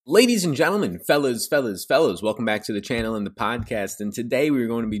Ladies and gentlemen, fellas, welcome back to the channel and the podcast. And today we're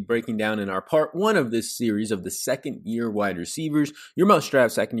going to be breaking down in our part one of this series of the second-year wide receivers, your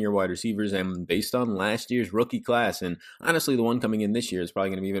must-draft second-year wide receivers, and based on last year's rookie class. And honestly, the one coming in this year is probably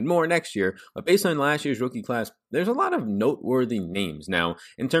going to be even more next year. But based on last year's rookie class, there's a lot of noteworthy names. Now,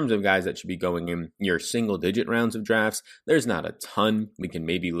 in terms of guys that should be going in your single-digit rounds of drafts, there's not a ton. We can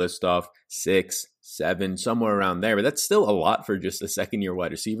maybe list off 6, 7, somewhere around there, but that's still a lot for just the second-year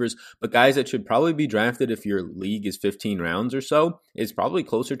wide receivers. But guys that should probably be drafted if your league is 15 rounds or so is probably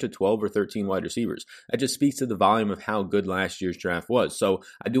closer to 12 or 13 wide receivers. That just speaks to the volume of how good last year's draft was. So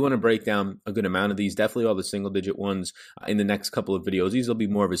I do want to break down a good amount of these, definitely all the single-digit ones in the next couple of videos. These will be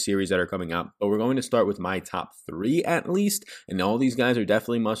more of a series that are coming up, but we're going to start with my top 3 at least, and all these guys are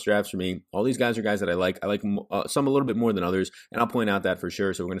definitely must-drafts for me. All these guys are guys that I like. I like some a little bit more than others, and I'll point out that for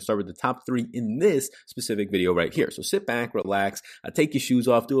sure. So we're going to start with the top 3 in this specific video right here. So sit back, relax, take your shoes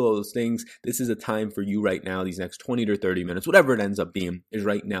off, do all those things. This is a time for you right now. These next 20 to 30 minutes, whatever it ends up being, is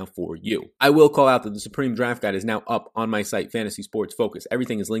right now for you. I will call out that the Supreme Draft Guide is now up on my site, Fantasy Sports Focus.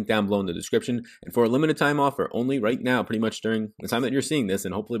 Everything is linked down below in the description. And for a limited time offer, only right now, pretty much during the time that you're seeing this,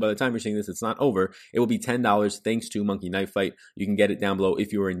 and hopefully by the time you're seeing this, it's not over, it will be $10 thanks to Monkey Knife Fight. You can get it down below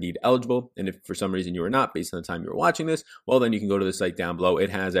if you are indeed eligible. And if for some reason you are not, based on the time you're watching this, well, then you can go to the site down below. It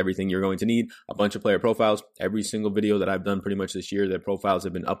has everything you're going to need, a bunch of player profiles. Every single video that I've done pretty much this year, their profiles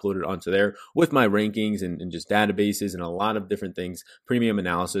have been uploaded onto there with my rankings and just databases and a lot of different things, premium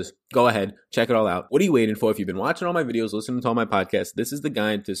analysis. Go ahead, check it all out. What are you waiting for? If you've been watching all my videos, listening to all my podcasts, this is the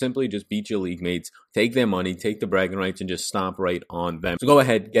guide to simply just beat your league mates, take their money, take the bragging rights, and just stomp right on them. So go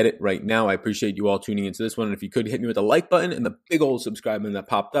ahead, get it right now. I appreciate you all tuning into this one. And if you could hit me with the like button and the big old subscribe button that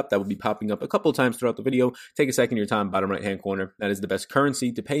popped up, that will be popping up a couple of times throughout the video. Take a second of your time, bottom right hand corner. That is the best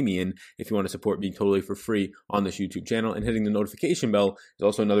currency to pay me in if you want to support me totally for free on this YouTube channel, and hitting the notification bell is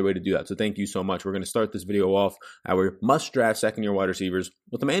also another way to do that. So thank you so much. We're going to start this video off our must-draft second-year wide receivers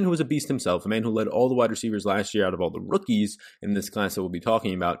with a man who was a beast himself, a man who led all the wide receivers last year out of all the rookies in this class that we'll be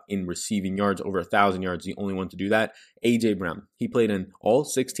talking about in receiving yards, over 1,000 yards, the only one to do that, A.J. Brown. He played in all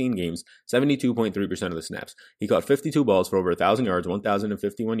 16 games, 72.3% of the snaps. He caught 52 balls for over 1,000 yards,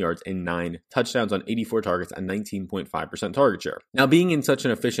 1,051 yards, and 9 touchdowns on 84 targets and 19.5% target share. Now, being in such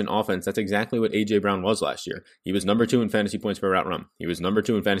an efficient offense, that's exactly what A.J. Brown was last year. He was number 2 in fantasy points per route run. He was number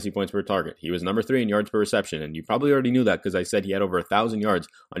 2 in fantasy points per target. He was number 3 in yards per reception, and you probably already knew that because I said he had over 1,000 yards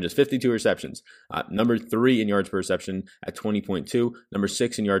on just 52 receptions. Number 3 in yards per reception at 20.2. Number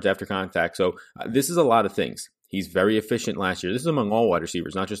 6 in yards after contact. So this is a lot of things. He's very efficient last year. This is among all wide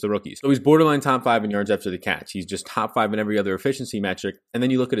receivers, not just the rookies. So he's borderline top 5 in yards after the catch. He's just top 5 in every other efficiency metric. And then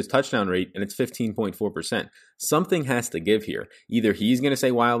you look at his touchdown rate, and it's 15.4%. Something has to give here. Either he's going to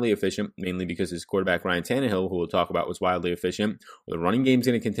stay wildly efficient, mainly because his quarterback, Ryan Tannehill, who we'll talk about, was wildly efficient, or the running game's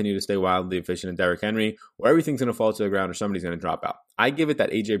going to continue to stay wildly efficient in Derrick Henry, or everything's going to fall to the ground, or somebody's going to drop out. I give it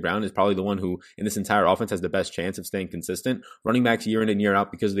that A.J. Brown is probably the one who, in this entire offense, has the best chance of staying consistent. Running backs year in and year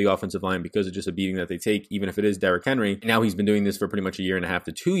out because of the offensive line, because of just a beating that they take, even if it is Derrick Henry. And now he's been doing this for pretty much a year and a half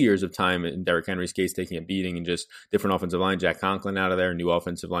to 2 years of time, in Derrick Henry's case, taking a beating and just different offensive line. Jack Conklin out of there, new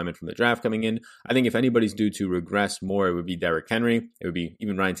offensive lineman from the draft coming in. I think if anybody's due to regress more, it would be Derrick Henry. It would be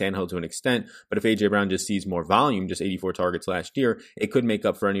even Ryan Tannehill to an extent. But if A.J. Brown just sees more volume, just 84 targets last year, it could make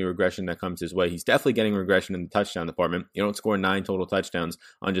up for any regression that comes his way. He's definitely getting regression in the touchdown department. You don't score 9 total touchdowns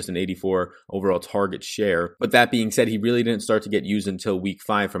on just an 84 overall target share. But that being said, he really didn't start to get used until week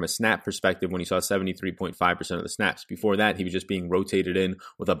 5 from a snap perspective, when he saw 73.5% of the snaps. Before that, he was just being rotated in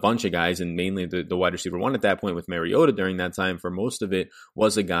with a bunch of guys, and mainly the wide receiver one at that point with Mariota during that time for most of it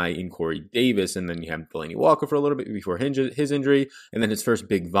was a guy in Corey Davis. And then you have Delaney Walker for a little bit before his injury. And then his first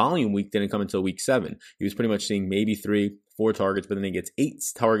big volume week didn't come until week 7. He was pretty much seeing maybe 3, 4 targets, but then he gets 8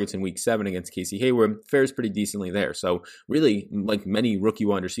 targets in week 7 against Casey Hayward. Fares pretty decently there. So really, like many rookie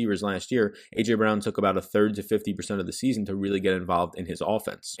wide receivers last year, A.J. Brown took about a third to 50% of the season to really get involved in his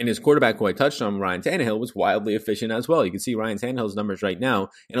offense. And his quarterback, who I touched on, Ryan Tannehill, was wildly efficient as well. You can see Ryan Tannehill's numbers right now.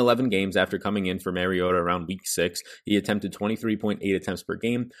 In 11 games after coming in for Mariota around week 6, he attempted 23.8 attempts per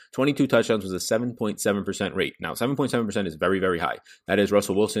game. 22 touchdowns was a 7.7% rate. Now, 7.7% is very, very high. That is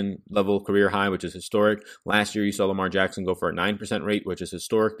Russell Wilson level career high, which is historic. Last year, you saw Lamar Jackson go for a 9% rate, which is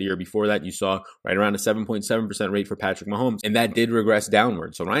historic. The year before that, you saw right around a 7.7% rate for Patrick Mahomes, and that did regress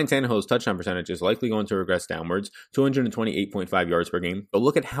downwards. So Ryan Tannehill's touchdown percentage is likely going to regress downwards, 228.5 yards per game. But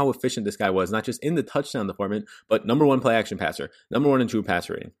look at how efficient this guy was, not just in the touchdown department, but number 1 play action passer, number 1 in true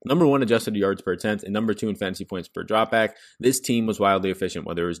passer rating, number 1 adjusted yards per attempt, and number 2 in fantasy points per dropback. This team was wildly efficient,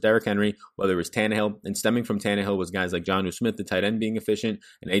 whether it was Derrick Henry, whether it was Tannehill, and stemming from Tannehill was guys like Jonnu Smith, the tight end, being efficient,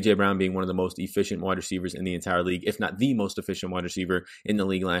 and A.J. Brown being one of the most efficient wide receivers in the entire league, if not the most efficient wide receiver in the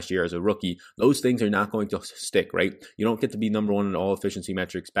league last year as a rookie. Those things are not going to stick, right? You don't get to be number one in all efficiency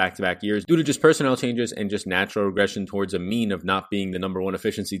metrics back-to-back years due to just personnel changes and just natural regression towards a mean of not being the number one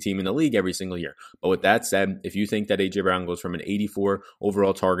efficiency team in the league every single year. But with that said, if you think that A.J. Brown goes from an 84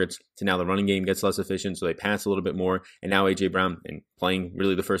 overall targets to now the running game gets less efficient, so they pass a little bit more, and now A.J. Brown, and playing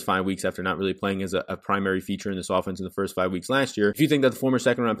really the first 5 weeks after not really playing as a primary feature in this offense in the first 5 weeks last year, if you think that the former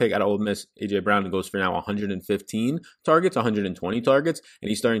second-round pick out of Ole Miss, A.J. Brown, goes for now 115 targets, 120 targets, and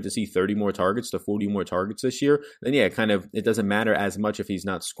he's starting to see 30 more targets to 40 more targets this year, then yeah, it doesn't matter as much if he's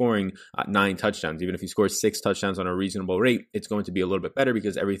not scoring 9 touchdowns. Even if he scores 6 touchdowns on a reasonable rate, it's going to be a little bit better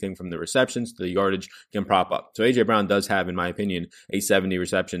because everything from the receptions to the yardage can prop up. So A.J. Brown does have, in my opinion, a 70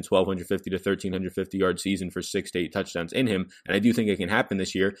 reception, 1,250 to 1,350 yard season for 6 to 8 touchdowns in him, and I do think it can happen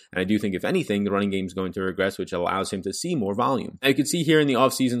this year, and I do think, if anything, the running game is going to regress, which allows him to see more volume. Now, you can see here in the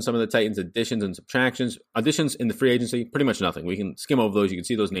offseason some of the Titans' additions and subtractions. Additions in the free agency, pretty much nothing. We can skim over those. You can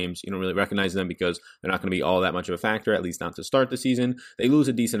see those names. You don't really recognize them because they're not going to be all that much of a factor, at least not to start the season. They lose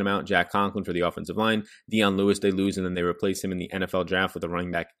a decent amount. Jack Conklin for the offensive line. Dion Lewis they lose, and then they replace him in the NFL draft with a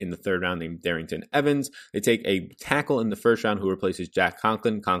running back in the 3rd round named Darrington Evans. They take a tackle in the 1st round who replaces Jack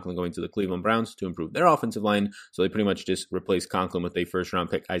Conklin. Conklin going to the Cleveland Browns to improve their offensive line. So they pretty much just replace Conklin with a 1st round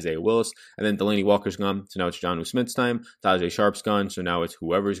pick, Isaiah Willis. And then Delaney Walker's gone. So now it's Jonnu Smith's time. Tajay Sharp's gone. So now it's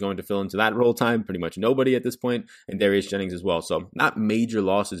whoever's going to fill into that role time. Pretty much nobody at this point. And Darius Jennings as well. So not major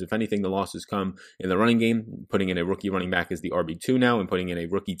losses. If anything, the losses come in the running game, putting in a rookie running back as the RB2 now and putting in a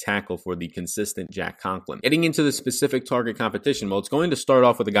rookie tackle for the consistent Jack Conklin. Getting into the specific target competition, well, it's going to start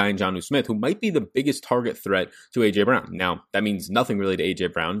off with a guy in Jonnu Smith who might be the biggest target threat to A.J. Brown. Now, that means nothing really to A.J.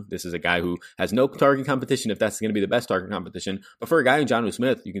 Brown. This is a guy who has no target competition if that's going to be the best target competition. But for a guy in Jonnu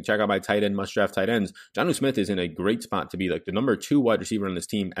Smith, you can check out my tight end must draft tight ends. Jonnu Smith is in a great spot to be like the number 2 wide receiver on this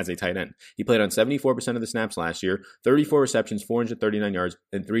team as a tight end. He played on 74% of the snaps last year, 34 receptions, 439 yards,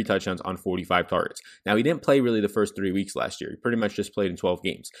 and 3 touchdowns on 45 targets. Now, he didn't play really the first 3 weeks last year. He pretty much just played in 12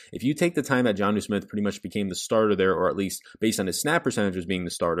 games. If you take the time that Jonnu Smith pretty much became the starter there, or at least based on his snap percentages being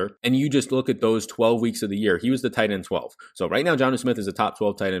the starter, and you just look at those 12 weeks of the year, he was the tight end 12. So right now, Jonnu Smith is a top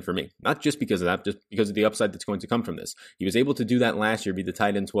 12 tight end for me. Not just because of that, just because of the upside that's going to come from this. He was able to do that last year, be the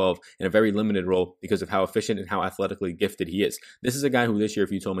tight end 12 in a very limited role because of how efficient and how athletically gifted he is. This is a guy who this year,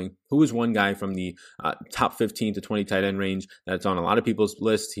 if you told me, who is one guy from the top 15 to 20 tight end range that's on a lot of people's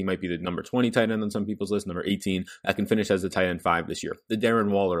lists, he might be the number 20 tight end on some people's list, number 18, that can finish as the tight end 5 this year. The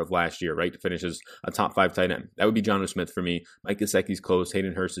Darren Waller of last year, right, finishes a top 5 tight end. That would be Jonnu Smith for me. Mike Gesicki's close,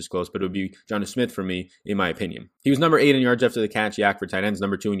 Hayden Hurst is close, but it would be Jonnu Smith for me, in my opinion. He was number 8 in yards after the catch yak for tight ends,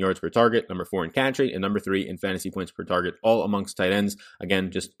 number 2 in yards per target, number 4 in catch rate, and number 3 in fantasy points per target, all amongst tight ends.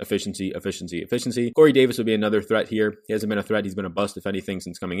 Again, just efficiency. Corey Davis would be another threat here. He hasn't been a threat. He's been a bust, if anything,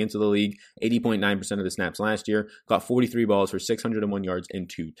 since coming into the league. 80.9% of the snaps last year. Caught 43 balls for 601 yards and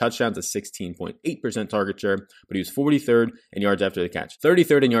 2 touchdowns, a 16.8% target share, but he was 43rd in yards after the catch,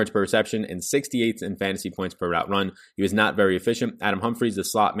 33rd in yards per reception, and 68th in fantasy points per route run. He was not very efficient. Adam Humphries, the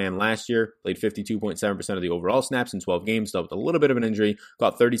slot man last year, played 52.7% of the overall snaps in 12 games, dealt with a little bit of an injury,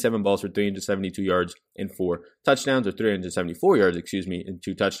 caught 37 balls for 372 yards and 4 touchdowns, or 374 yards, and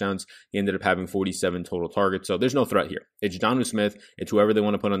 2 touchdowns. He ended up having 47 total targets, so there's no threat here. It's Jonnu Smith. It's whoever they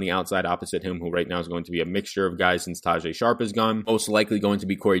want to put on the outside opposite him, who right now is going to be a mixture of guys since Tajay Sharp is gone. Most likely going to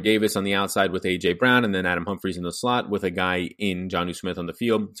be Corey Davis on the outside with A.J. Brown, and then Adam Humphries in the slot with a guy in Jonnu Smith on the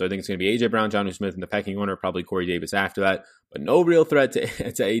field. So I think it's going to be A.J. Brown, Jonnu Smith in the pecking order, probably Corey Davis after that, but no real threat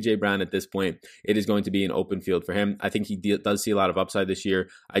to A.J. Brown at this point. It is going to be an open field for him. I think he does see a lot of upside this year.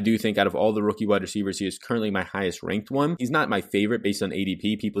 I do think out of all the rookie wide receivers, he is currently my highest ranked one. He's not my favorite based on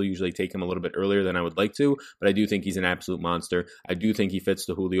ADP. People usually take him a little bit earlier than I would like to, but I do think he's an absolute monster. I do think he fits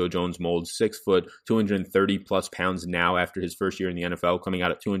the Julio Jones mold. 6 foot, 230 plus pounds now after his first year in the NFL, coming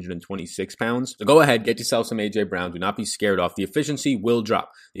out at 226 pounds. So go ahead, get yourself some A.J. Brown. Do not be scared off. The efficiency will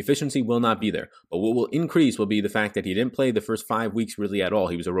drop. The efficiency will not be there, but what will increase will be the fact that he didn't play the first 5 weeks really at all.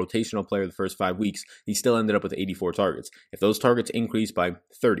 He was a rotational player the first 5 weeks. He still ended up with 84 targets. If those targets increase by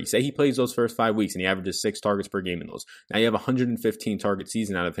 30, say he plays those first 5 weeks and he averages 6 targets per game in those, now you have a 115 target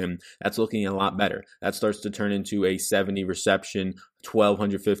season out of him. That's looking a lot better. That starts to turn into a 70 reception,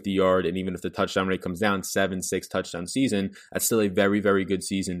 1,250 yard, and even if the touchdown rate comes down, 7-6 touchdown season, that's still a very, very good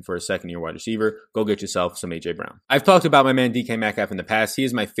season for a second-year wide receiver. Go get yourself some A.J. Brown. I've talked about my man DK Metcalf in the past. He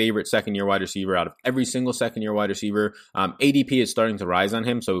is my favorite second-year wide receiver out of every single second-year wide receiver. ADP is starting to rise on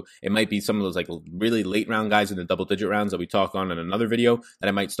him, so it might be some of those like really late-round guys in the double-digit rounds that we talk on in another video that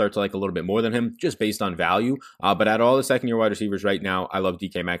I might start to like a little bit more than him, just based on value. But out of all the second-year wide receivers right now, I love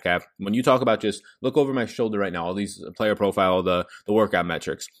DK Metcalf. When you talk about just look over my shoulder right now, all these player profile, the the workout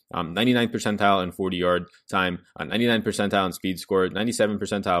metrics. 99th percentile in 40-yard time, 99th percentile in speed score, 97th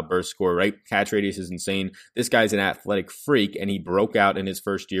percentile burst score, right? Catch radius is insane. This guy's an athletic freak, and he broke out in his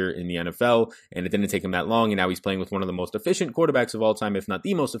first year in the NFL, and it didn't take him that long, and now he's playing with one of the most efficient quarterbacks of all time, if not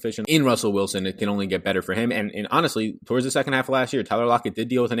the most efficient, in Russell Wilson. It can only get better for him. And honestly, towards the second half of last year, Tyler Lockett did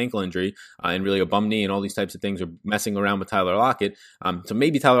deal with an ankle injury and really a bum knee, and all these types of things are messing around with Tyler Lockett. So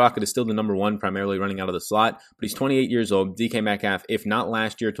maybe Tyler Lockett is still the number one, primarily running out of the slot, but he's 28 years old. DK Metcalf, if not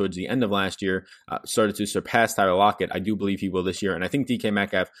last year, towards the end of last year, started to surpass Tyler Lockett. I do believe he will this year, and I think DK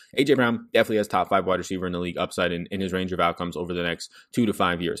Metcalf, AJ Brown definitely has top 5 wide receiver in the league upside in his range of outcomes over the next 2 to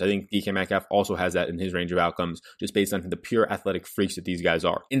 5 years. I think DK Metcalf also has that in his range of outcomes just based on the pure athletic freaks that these guys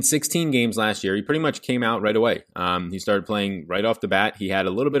are. In 16 games last year, he pretty much came out right away. He started playing right off the bat. He had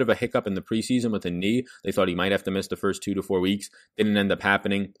a little bit of a hiccup in the preseason with a knee. They thought he might have to miss the first 2 to 4 weeks. Didn't end up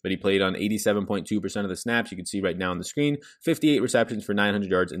happening, but he played on 87.2% of the snaps. You can see right now on the screen, 58 receptions for 900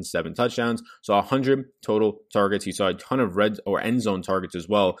 yards and 7 touchdowns. So 100 total targets. He saw a ton of red or end zone targets as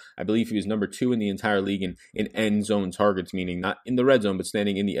well. I believe he was number 2 in the entire league in end zone targets, meaning not in the red zone, but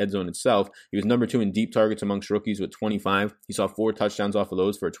standing in the end zone itself. He was number 2 in deep targets amongst rookies with 25. He saw 4 touchdowns off of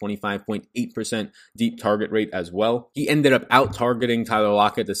those for a 25.8% deep target rate as well. He ended up out-targeting Tyler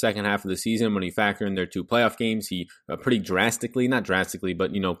Lockett the second half of the season when he factored in their 2 playoff games. He pretty drastically, not drastically,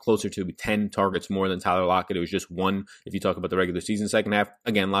 but closer to 10 targets more than Tyler Lockett. It was just 1 if you talk about the regular season second half.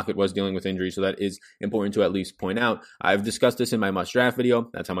 Again, Lockett was dealing with injury, so that is important to at least point out. I've discussed this in my must draft video.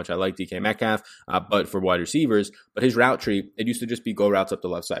 That's how much I like DK Metcalf, but for wide receivers. But his route tree, it used to just be go routes up the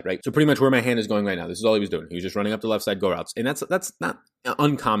left side, right? So pretty much where my hand is going right now, this is all he was doing. He was just running up the left side, go routes. And that's not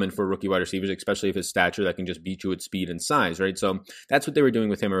uncommon for rookie wide receivers, especially if his stature that can just beat you at speed and size, right? So that's what they were doing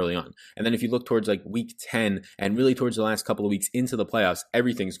with him early on. And then if you look towards like week 10 and really towards the last couple of weeks into the playoffs,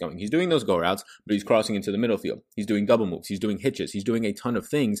 everything's going. He's doing those go routes, but he's crossing into the middle field. He's doing double moves. He's doing hitches. He's doing a ton of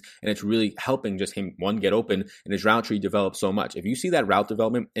things, and it's really helping just him, one, get open, and his route tree develop so much. If you see that route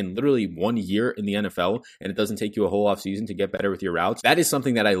development in literally 1 year in the NFL, and it doesn't take you a whole offseason to get better with your routes, that is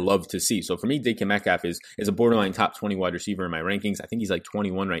something that I love to see. So for me, DK Metcalf is a borderline top 20 wide receiver in my rankings. I think he's like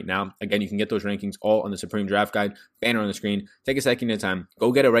 21 right now. Again, you can get those rankings all on the Supreme Draft Guide, banner on the screen. Take a second at a time.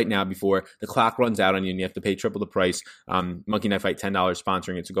 Go get it right now before the clock runs out on you and you have to pay triple the price. Monkey Knife Fight, $10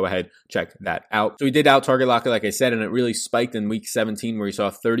 sponsoring it. So go ahead, check that out. So he did out target Lockett, like I said, and it really spiked in week 17 where he saw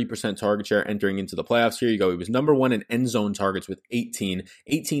a 30% target share entering into the playoffs. Here you go. He was number 1 in end zone targets with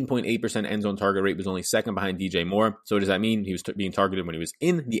 18.8% end zone target rate, was only second behind DJ Moore. So what does that mean? He was being targeted when he was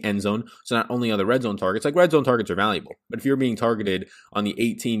in the end zone. So not only are the red zone targets, like red zone targets are valuable, but if you're being targeted on the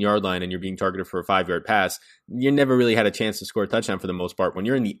 18-yard line and you're being targeted for a 5-yard pass, you never really had a chance to score a touchdown for the most part. When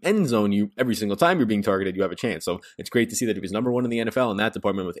you're in the end zone, every single time you're being targeted, you have a chance. So it's great to see that he was number 1 in the NFL in that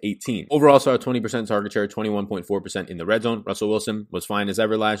department with 18. Overall, saw a 20% target share, 21.4% in the red zone. Russell Wilson was fine as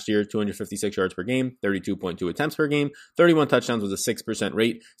ever last year, 256 yards per game, 32.2 attempts per game, 31 touchdowns was a 6%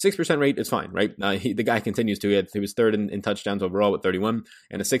 rate. 6% rate is fine, right? The guy continues to. He was third in touchdowns overall with 31,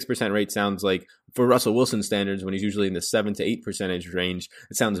 and a 6% rate sounds like, for Russell Wilson standards, when he's usually in the 7 to 8% range,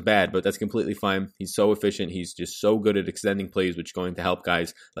 it sounds bad, but that's completely fine. He's so efficient. He's just so good at extending plays, which is going to help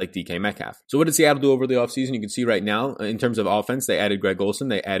guys like DK Metcalf. So what did Seattle do over the offseason? You can see right now, in terms of offense, they added Greg Olsen.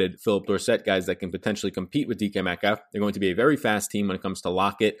 They added Philip Dorsett, guys that can potentially compete with DK Metcalf. They're going to be a very fast team when it comes to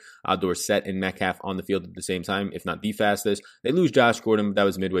Lockett, Dorsett, and Metcalf on the field at the same time, if not the fastest. They lose Josh Gordon, but that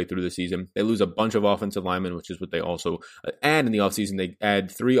was midway through the season. They lose a bunch of offensive linemen, which is what they also add in the offseason. They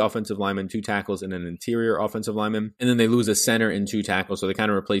add 3 offensive linemen, 2 tackles, and an interior offensive lineman. And then they lose a center and 2 tackles. So they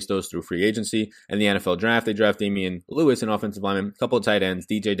kind of replace those through free agency. And the NFL draft, they draft Damian Lewis, an offensive lineman, a couple of tight ends,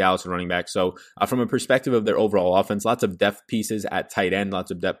 DJ Dallas, a running back. So from a perspective of their overall offense, lots of depth pieces at tight end,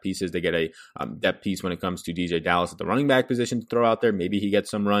 lots of depth pieces. They get a depth piece when it comes to DJ Dallas at the running back position to throw out there. Maybe he gets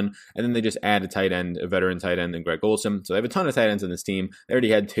some run. And then they just add a tight end, a veteran tight end, and Greg Olsen. So they have a ton of tight ends in this team. They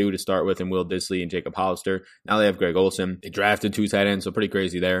already had 2 to start with, and Will Dissly and Jacob Hollister. Now they have Greg Olsen. They drafted 2 tight ends, so pretty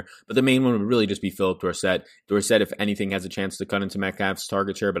crazy there. But the main one would really just be Philip Dorsett. Dorsett, if anything, has a chance to cut into Metcalf's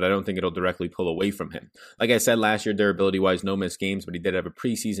target share, but I don't think it'll directly pull away from him. Like I said last year, durability-wise, no missed games, but he did have a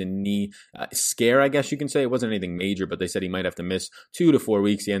preseason knee scare, I guess you can say. It wasn't anything major, but they said he might have to miss 2 to 4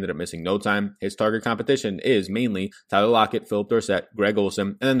 weeks. He ended up missing no time. His target competition is mainly Tyler Lockett, Philip Dorsett, Greg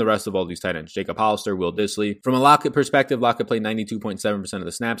Olsen, and then the rest of all these tight ends, Jacob Hollister, Will Dissly. From a Lockett perspective, Lockett played 92.7% of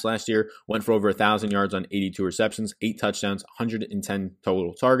the snaps last year, went for over 1,000 yards on 82 receptions, 8 touchdowns, 110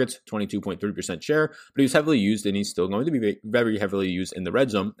 total targets, 22.3% 40% share, but he was heavily used, and he's still going to be very heavily used in the red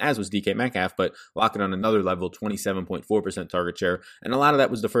zone, as was DK Metcalf, but lock it on another level, 27.4% target share, and a lot of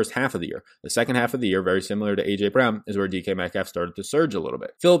that was the first half of the year. The second half of the year, very similar to A.J. Brown, is where DK Metcalf started to surge a little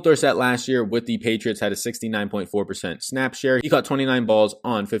bit. Philip Dorsett last year with the Patriots had a 69.4% snap share. He caught 29 balls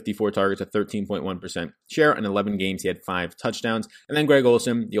on 54 targets at 13.1% share. In 11 games, he had 5 touchdowns. And then Greg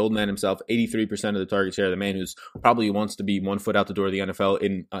Olsen, the old man himself, 83% of the target share, the man who's probably wants to be 1 foot out the door of the NFL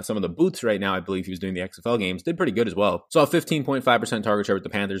in some of the booths right now. I believe he was doing the XFL games, did pretty good as well. Saw 15.5% target share with the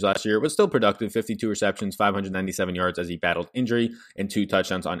Panthers last year, was still productive, 52 receptions, 597 yards as he battled injury, and 2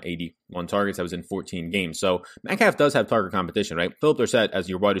 touchdowns on 81 targets. That was in 14 games. So Metcalf does have target competition, right? Philip Dorsett as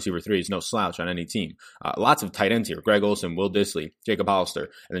your wide receiver 3 is no slouch on any team. Lots of tight ends here. Greg Olsen, Will Dissly, Jacob Hollister.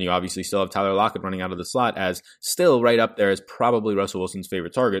 And then you obviously still have Tyler Lockett running out of the slot as still right up there as probably Russell Wilson's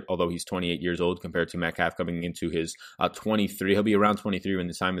favorite target, although he's 28 years old compared to Metcalf coming into his 23. He'll be around 23 when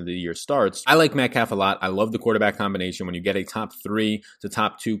the time of the year starts. I like Metcalf a lot. I love the quarterback combination. When you get a top 3 to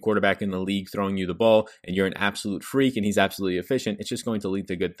top 2 quarterback in the league throwing you the ball and you're an absolute freak and he's absolutely efficient, it's just going to lead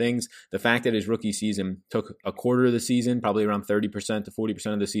to good things. The fact that his rookie season took a quarter of the season, probably around 30% to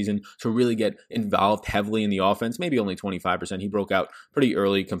 40% of the season, to really get involved heavily in the offense, maybe only 25%. He broke out pretty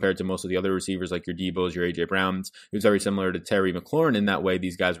early compared to most of the other receivers like your Debos, your A.J. Browns. He was very similar to Terry McLaurin in that way.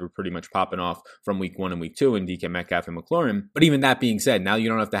 These guys were pretty much popping off from week 1 and week 2 in DK Metcalf and McLaurin. But even that being said, now you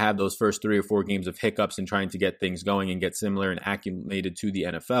don't have to have those first 3 or 4 games of hiccups and trying to get things going and get similar and acclimated to the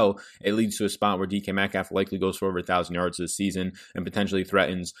NFL. It leads to a spot where DK Metcalf likely goes for over 1,000 yards this season and potentially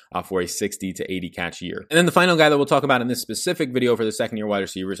threatens for a 60 to 80 catch year. And then the final guy that we'll talk about in this specific video for the second-year wide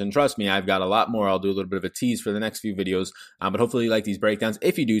receivers, and trust me, I've got a lot more. I'll do a little bit of a tease for the next few videos, but hopefully you like these breakdowns.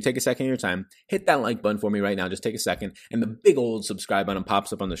 If you do, take a second of your time, hit that like button for me right now. Just take a second, and the big old subscribe button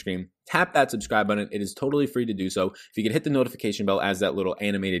pops up on the screen. Tap that subscribe button. It is totally free to do so. If you can hit the notification bell as that little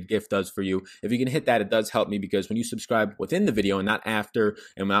animated GIF does for you, if you can hit that, it does help me, because when you subscribe within the video and not after,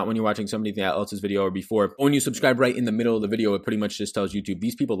 and not when you're watching somebody else's video or before, but when you subscribe right in the middle of the video, it pretty much just tells YouTube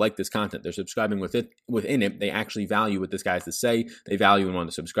these people like this content. They're subscribing within it. They actually value what this guy has to say. They value and want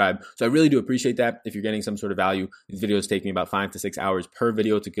to subscribe. So I really do appreciate that. If you're getting some sort of value, these videos take me about 5 to 6 hours per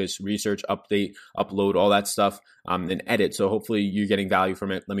video to just research, update, upload, all that stuff, and edit. So hopefully you're getting value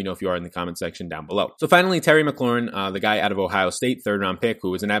from it. Let me know if you are in the comment section down below. So finally, Terry McLaurin, the guy out of Ohio State, 3rd round pick,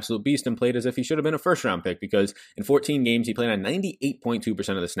 who was an absolute beast and played as if he should have been a 1st round pick, because in 14 games, he played on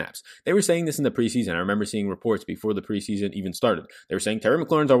 98.2% of the snaps. They were saying this in the preseason. I remember seeing reports before the preseason even started. They were saying Terry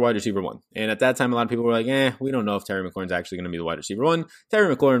McLaurin's our wide receiver 1. And at that time, a lot of people were like, we don't know if Terry McLaurin's actually going to be the wide receiver 1.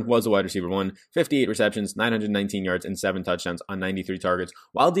 Terry McLaurin was the wide receiver 1, 58 receptions, 919 yards, and 7 touchdowns on 93 targets,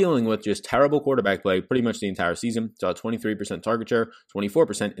 while dealing with just terrible quarterback play pretty much the entire season. Saw 23% target share,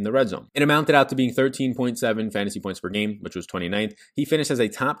 24% in the red zone. It amounted out to being 13.7 fantasy points per game, which was 29th. He finished as a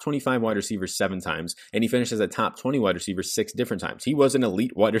top 25 wide receiver 7 times, and he finished as a top 20 wide receiver 6 different times. He was an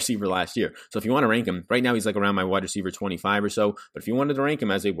elite wide receiver last year. So if you want to rank him, right now he's like around my wide receiver 25 or so, but if you wanted to rank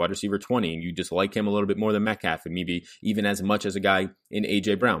him as a wide receiver 20 and you just like him a little bit more than Metcalf and maybe even as much as a guy in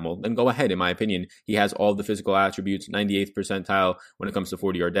A.J. Brown, well, then go ahead. In my opinion, he has all the physical attributes, 98th percentile when it comes to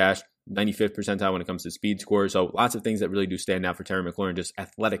 40-yard dash, 95th percentile when it comes to speed score. So lots of things that really do stand out for Terry McLaurin just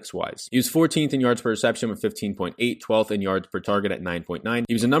athletics-wise. He was 14th in yards per reception with 15.8, 12th in yards per target at 9.9.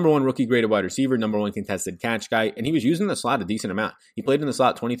 He was a number 1 rookie graded wide receiver, number 1 contested catch guy, and he was using the slot a decent amount. He played in the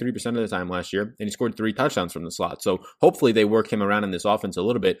slot 23% of the time last year, and he scored 3 touchdowns from the slot. So hopefully they work him around in this offense a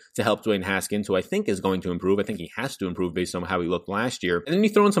little bit to help Dwayne Haskins, who I think is going to improve. I think he has to improve based on how he looked last year. And then you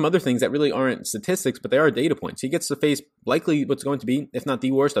throw in some other things that really aren't statistics, but they are data points. He gets to face likely what's going to be, if not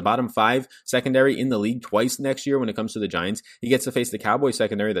the worst, a bottom 5 secondary in the league twice next year when it comes to the Giants. He gets to face the Cowboys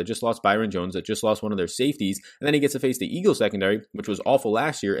secondary that just lost Byron Jones, that just lost one of their safeties, and then he gets to face the Eagles secondary, which was awful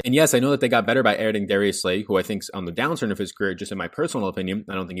last year. And yes, I know that they got better by adding Darius Slay, who I think's on the downturn of his career, just in my personal opinion.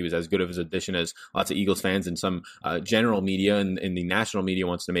 I don't think he was as good of his addition as lots of Eagles fans and some general media and the national media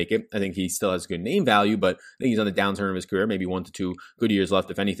wants to make it. I think he still has good name value, but I think he's on the downturn of his career, maybe 1 to 2 good years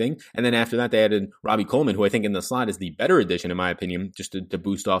left, if anything. And then after that, they added Robbie Coleman, who I think in the slot is the better addition, in my opinion, just to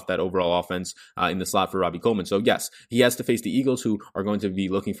boost off that overall offense in the slot for Robbie Coleman. So yes, he has to face the Eagles, who are going to be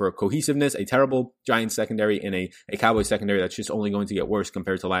looking for a cohesiveness, a terrible Giants secondary, and a Cowboys secondary that's just only going to get worse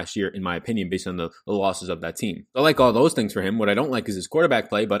compared to last year, in my opinion, based on the losses of that team. So I like all those things for him. What I don't like is his quarterback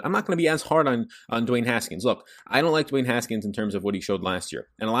play, but I'm not going to be as hard on Dwayne Haskins. Look, I don't like Dwayne Haskins in terms of what he showed last year.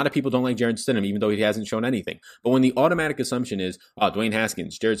 And a lot of people don't like Jarrett Stidham, even though he hasn't shown anything. But when the automatic assumption is, Dwayne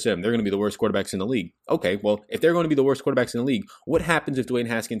Haskins, Jarrett Stidham, they're going to be the worst quarterbacks in the league. Okay, well, if they're going to be the worst quarterbacks in the league, what happens if Dwayne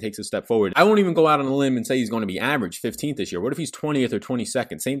Haskins takes a step forward. I won't even go out on a limb and say he's going to be average 15th this year. What if he's 20th or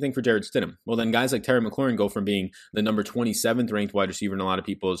 22nd? Same thing for Jarrett Stidham. Well, then guys like Terry McLaurin go from being the number 27th ranked wide receiver in a lot of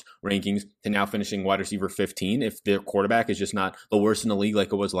people's rankings to now finishing wide receiver 15 if their quarterback is just not the worst in the league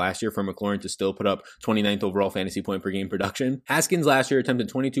like it was last year for McLaurin to still put up 29th overall fantasy point per game production. Haskins last year attempted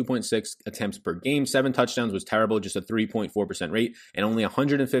 22.6 attempts per game. 7 touchdowns was terrible, just a 3.4% rate, and only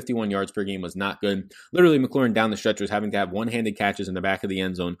 151 yards per game was not good. Literally, McLaurin down the stretch was having to have one-handed catches in the back of the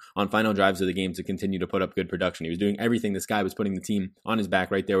end zone on final drives of the game to continue to put up good production. He was doing everything. This guy was putting the team on his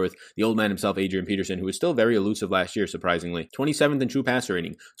back right there with the old man himself, Adrian Peterson, who was still very elusive last year, surprisingly. 27th in true passer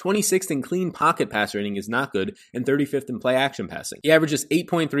rating, 26th in clean pocket passer rating is not good, and 35th in play action passing. He averages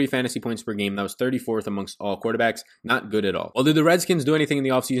 8.3 fantasy points per game. That was 34th amongst all quarterbacks. Not good at all. Well, did the Redskins do anything in the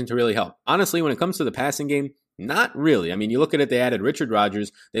offseason to really help? Honestly, when it comes to the passing game, not really. I mean, you look at it, they added Richard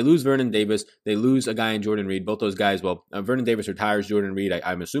Rodgers, they lose Vernon Davis, they lose a guy in Jordan Reed. Both those guys, well, Vernon Davis retires, Jordan Reed,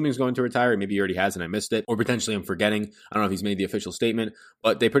 I'm assuming is going to retire. Maybe he already has and I missed it, or potentially I'm forgetting. I don't know if he's made the official statement,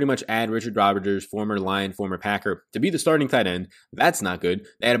 but they pretty much add Richard Rodgers, former Lion, former Packer, to be the starting tight end. That's not good.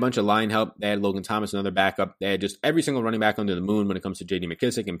 They had a bunch of line help. They had Logan Thomas, another backup. They had just every single running back under the moon when it comes to J.D.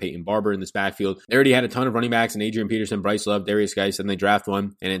 McKissick and Peyton Barber in this backfield. They already had a ton of running backs and Adrian Peterson, Bryce Love, Darius Geis, and they draft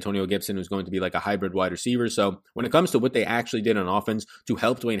one, and Antonio Gibson, who's going to be like a hybrid wide receiver. So when it comes to what they actually did on offense to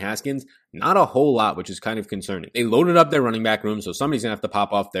help Dwayne Haskins, not a whole lot, which is kind of concerning. They loaded up their running back room, so somebody's going to have to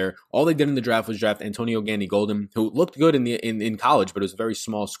pop off there. All they did in the draft was draft Antonio Gandy-Golden, who looked good in college, but it was a very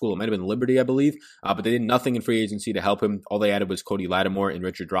small school. It might have been Liberty, I believe, but they did nothing in free agency to help him. All they added was Cody Lattimore and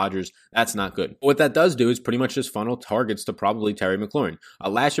Richard Rodgers. That's not good. But what that does do is pretty much just funnel targets to probably Terry McLaurin.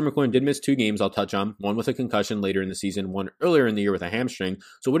 Last year, McLaurin did miss 2 games I'll touch on, one with a concussion later in the season, one earlier in the year with a hamstring.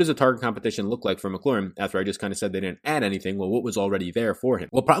 So what does a target competition look like for McLaurin after I just kind of said they didn't add anything? Well, what was already there for him?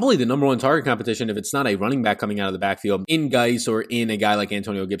 Well, probably the number one target competition, if it's not a running back coming out of the backfield in Geis or in a guy like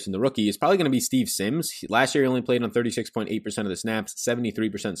Antonio Gibson, the rookie, is probably going to be Steve Sims. Last year, he only played on 36.8% of the snaps,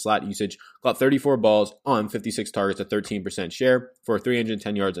 73% slot usage, caught 34 balls on 56 targets, a 13% share for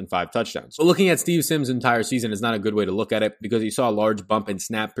 310 yards and 5 touchdowns. So looking at Steve Sims' entire season is not a good way to look at it because he saw a large bump in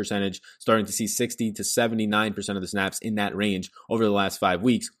snap percentage, starting to see 60 to 79% of the snaps in that range over the last 5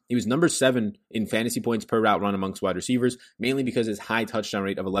 weeks. He was number 7 in fantasy points per route run amongst wide receivers, mainly because his high touchdown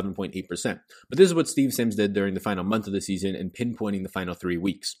rate of 11.8%. But this is what Steve Sims did during the final month of the season and pinpointing the final 3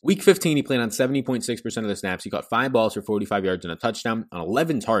 weeks. Week 15, he played on 70.6% of the snaps. He caught 5 balls for 45 yards and a touchdown on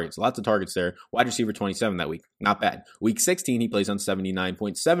 11 targets. Lots of targets there. Wide receiver 27 that week. Not bad. Week 16, he plays on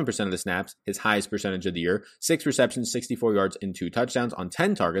 79.7% of the snaps, his highest percentage of the year. 6 receptions, 64 yards, and 2 touchdowns on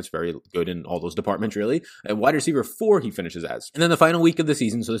 10 targets. Very good in all those departments, really. And wide receiver 4, he finishes as. And then the final week of the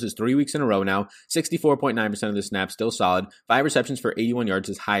season, so this is 3 weeks in a row now, 64.9% of the snaps, still solid. 5 receptions for 81 yards,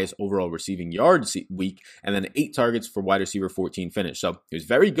 his highest overall receiving yards week, and then 8 targets for wide receiver 14 finish. So he was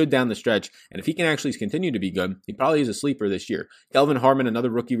very good down the stretch, and if he can actually continue to be good, he probably is a sleeper this year. Kelvin Harmon,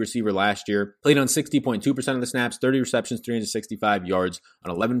 another rookie receiver last year, played on 60.2% of the snaps, 30 receptions, 365 yards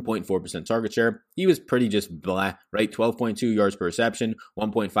on 11.4% target share. He was pretty just blah, right? 12.2 yards per reception,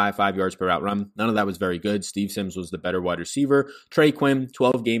 1.55 yards per route run. None of that was very good. Steve Sims was the better wide receiver. Trey Quinn,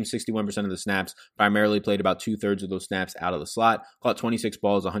 12 games, 61% of the snaps, primarily played about 2/3 of those snaps out of the slot, caught 26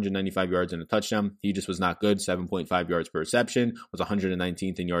 balls, 195 yards and a touchdown. He just was not good. 7.5 yards per reception, was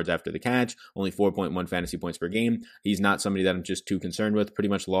 119th in yards after the catch, only 4.1 fantasy points per game. He's not somebody that I'm just too concerned with. Pretty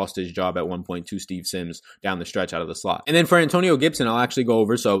much lost his job at one point to Steve Sims down the stretch out of the slot. And then for Antonio Gibson, I'll actually go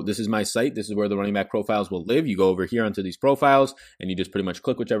over. So this is my site. This is where the running back profiles will live. You go over here onto these profiles and you just pretty much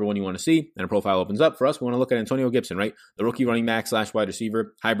click whichever one you want to see and a profile opens up. For us, we want to look at Antonio Gibson, right? The rookie running back / wide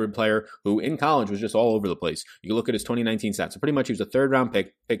receiver, hybrid player who in college was just all over the place. You can look at his 2019 stats. So pretty much he was a 3rd round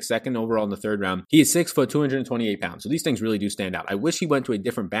pick 2nd overall in the 3rd round. He is 6 foot, 228 pounds. So these things really do stand out. I wish he went to a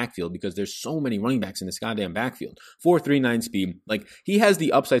different backfield because there's so many running backs in this goddamn backfield. 4.39 speed. Like, he has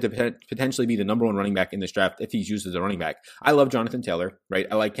the upside to potentially be the number 1 running back in this draft if he's used as a running back. I love Jonathan Taylor, right?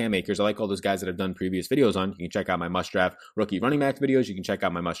 I like Cam Akers. I like all those guys that I've done previous videos on. You can check out my must draft rookie running back videos. You can check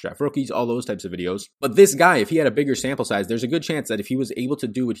out my must draft rookies, all those types of videos. But this guy, if he had a bigger sample size, there's a good chance that if he was able to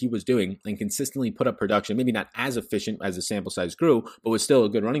do what he was doing and consistently put up production, maybe not as efficient as the sample size grew, but was still a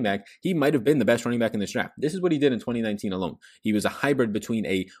good running back, he might have been the best running back in this draft. This is what he did in 2019 alone. He was a hybrid between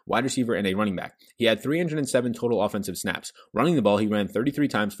a wide receiver and a running back. He had 307 total offensive snaps. Running the ball, he ran 33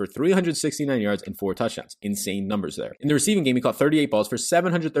 times for 369 yards and 4 touchdowns. Insane numbers there. In the receiving game, he caught 38 balls for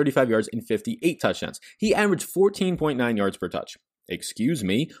 735 yards and 58 touchdowns. He averaged 14.9 yards per touch. excuse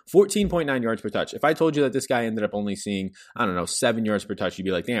me, 14.9 yards per touch. If I told you that this guy ended up only seeing, 7 yards per touch, you'd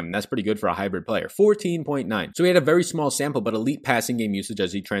be like, damn, that's pretty good for a hybrid player. 14.9. So he had a very small sample, but elite passing game usage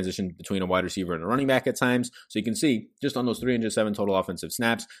as he transitioned between a wide receiver and a running back at times. So you can see just on those 307 total offensive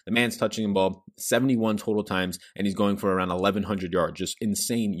snaps, the man's touching the ball 71 total times, and he's going for around 1,100 yards. Just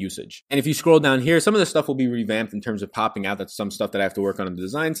insane usage. And if you scroll down here, some of the stuff will be revamped in terms of popping out. That's some stuff that I have to work on the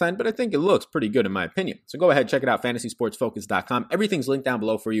design side, but I think it looks pretty good in my opinion. So go ahead, check it out, fantasysportsfocus.com. Everything's linked down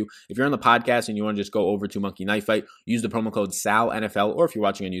below for you. If you're on the podcast and you want to just go over to Monkey Knife Fight, use the promo code SALNFL, or if you're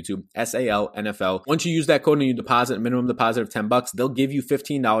watching on YouTube, SALNFL. Once you use that code and you deposit a minimum deposit of $10, they'll give you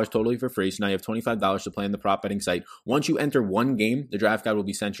 $15 totally for free. So now you have $25 to play on the prop betting site. Once you enter one game, the draft guide will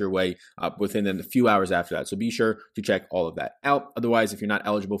be sent your way within a few hours after that. So be sure to check all of that out. Otherwise, if you're not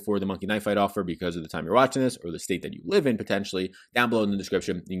eligible for the Monkey Knife Fight offer because of the time you're watching this or the state that you live in potentially, down below in the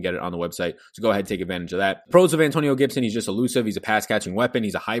description, you can get it on the website. So go ahead and take advantage of that. Pros of Antonio Gibson, he's just elusive. He's a pass catching weapon.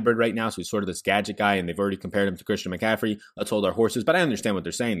 He's a hybrid right now. So he's sort of this gadget guy, and they've already compared him to Christian McCaffrey. Let's hold our horses. But I understand what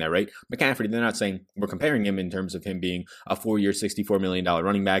they're saying there, right? McCaffrey, they're not saying we're comparing him in terms of him being a 4-year, $64 million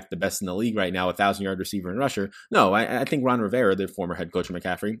running back, the best in the league right now, 1,000-yard receiver and rusher. No, I think Ron Rivera, the former head coach of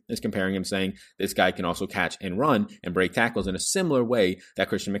McCaffrey, is comparing him, saying this guy can also catch and run and break tackles in a similar way that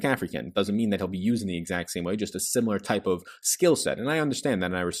Christian McCaffrey can. Doesn't mean that he'll be used in the exact same way, just a similar type of skill set. And I understand that,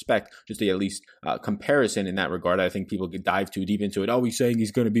 and I respect just the at least comparison in that regard. I think people could dive too deep into it. Oh, he's saying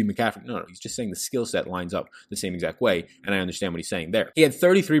he's going to be McCaffrey. No, he's just saying the skill set lines up the same exact way, and I understand what he's saying there. He had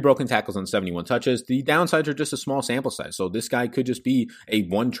 33 broken tackles on 71 touches. The downsides are just a small sample size, so this guy could just be a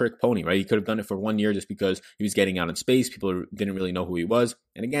one-trick pony, right? He could have done it for 1 year just because he was getting out in space. People didn't really know who he was.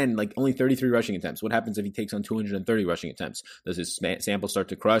 And again, like only 33 rushing attempts. What happens if he takes on 230 rushing attempts? Does his sample start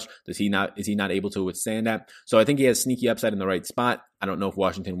to crush? Is he not able to withstand that? So I think he has sneaky upside in the right spot. I don't know if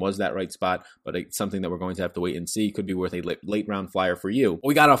Washington was that right spot, but it's something that we're going to have to wait and see. Could be worth a late round flyer for you.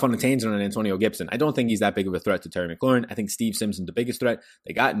 We got off on a tangent on Antonio Gibson. I don't think he's that big of a threat to Terry McLaurin. I think Steve Sims is the biggest threat.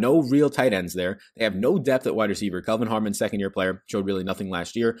 They got no real tight ends there. They have no depth at wide receiver. Kelvin Harmon, second-year player, showed really nothing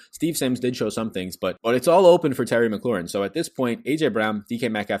last year. Steve Sims did show some things, but it's all open for Terry McLaurin. So at this point, A.J. Brown, DK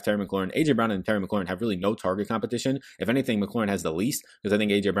Metcalf, Terry McLaurin, A.J. Brown and Terry McLaurin have really no target competition. If anything, McLaurin has the least, because I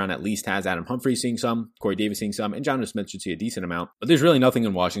think A.J. Brown at least has Adam Humphrey seeing some, Corey Davis seeing some, and Jonnu Smith should see a decent amount. But there's really nothing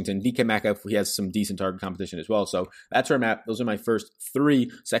in Washington. DK Metcalf, he has some decent target competition as well. So that's where I'm at. Those are my first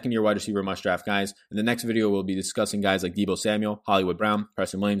 3 second-year wide receiver must-draft guys. In the next video, we'll be discussing guys like Deebo Samuel, Hollywood Brown,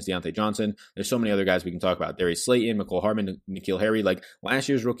 Preston Williams, Deontay Johnson. There's so many other guys we can talk about. Darius Slayton, Mecole Hardman, N'Keal Harry. Like last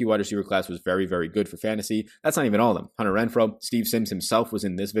year's rookie wide receiver class was very, very good for fantasy. That's not even all of them. Hunter Renfrow, Steve Sims himself was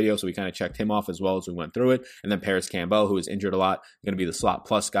in this video, so we kind of checked him off as well as we went through it. And then Paris Campbell, who is injured a lot, going to be the slot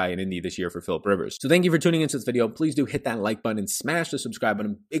plus guy in Indy this year for Philip Rivers. So thank you for tuning into this video. Please do hit that like button and smash the subscribe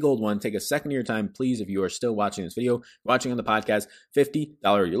button. Big old one. Take a second of your time, please, if you are still watching this video, watching on the podcast, $50,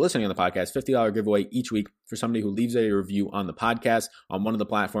 you're listening on the podcast, $50 giveaway each week for somebody who leaves a review on the podcast on one of the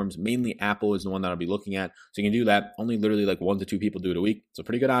platforms. Mainly Apple is the one that I'll be looking at. So you can do that. Only literally like 1 to 2 people do it a week. So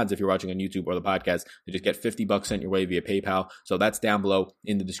pretty good odds if you're watching on YouTube or the podcast to just get $50 sent your way via PayPal. So that's down below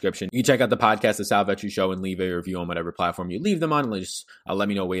in the description. You can check out the podcast, The Sal Vetri Show, and leave a review on whatever platform you leave them on. And just let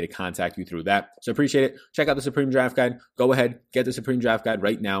me know a way to contact you through that. So appreciate it. Check out the Supreme Draft Guide. Go ahead, get the Supreme Draft Guide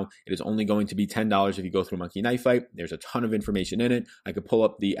right now. It is only going to be $10 if you go through Monkey Knife Fight. There's a ton of information in it. I could pull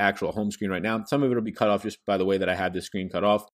up the actual home screen right now. Some of it will be cut off just by the way that I have this screen cut off.